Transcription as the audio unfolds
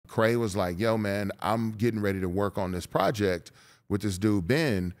Cray was like, yo, man, I'm getting ready to work on this project with this dude,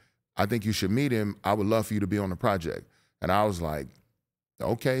 Ben. I think you should meet him. I would love for you to be on the project. And I was like,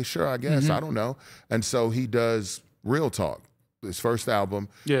 okay, sure, I guess. I don't know. And so he does Real Talk, his first album,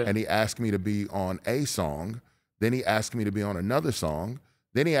 and he asked me to be on a song. Then he asked me to be on another song.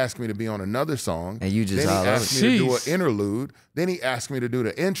 Then he asked me to be on another song. And you just then he asked me to do an interlude. Then he asked me to do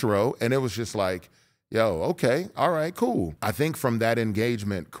the intro. And it was just like, yo, okay, all right, cool. I think from that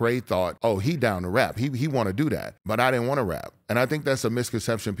engagement, Cray thought, oh, he down to rap. He want to do that. But I didn't want to rap. And I think that's a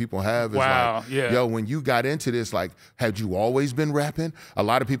misconception people have. Is like, yo, when you got into this, like, had you always been rapping? A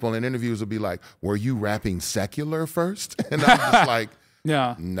lot of people in interviews will be like, were you rapping secular first? And I'm just like,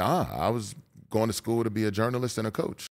 nah, I was going to school to be a journalist and a coach.